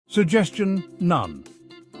Suggestion: none.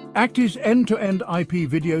 ACTi's end-to-end IP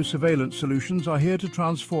video surveillance solutions are here to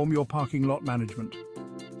transform your parking lot management.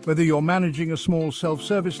 Whether you're managing a small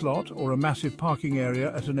self-service lot or a massive parking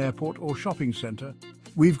area at an airport or shopping centre,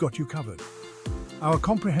 we've got you covered. Our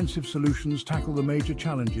comprehensive solutions tackle the major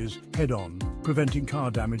challenges head-on, preventing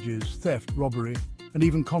car damages, theft, robbery, and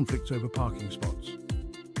even conflicts over parking spots.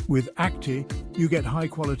 With ACTi, you get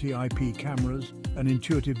high-quality IP cameras, an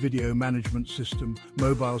intuitive video management system,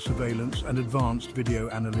 mobile surveillance, and advanced video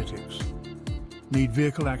analytics. Need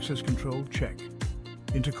vehicle access control? Check.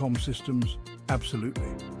 Intercom systems? Absolutely.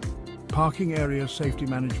 Parking area safety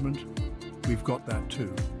management? We've got that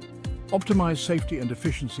too. Optimize safety and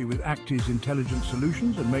efficiency with ACTi's intelligent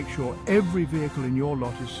solutions and make sure every vehicle in your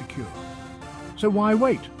lot is secure. So why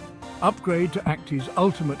wait? Upgrade to ACTi's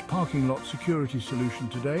ultimate parking lot security solution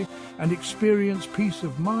today and experience peace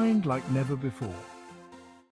of mind like never before.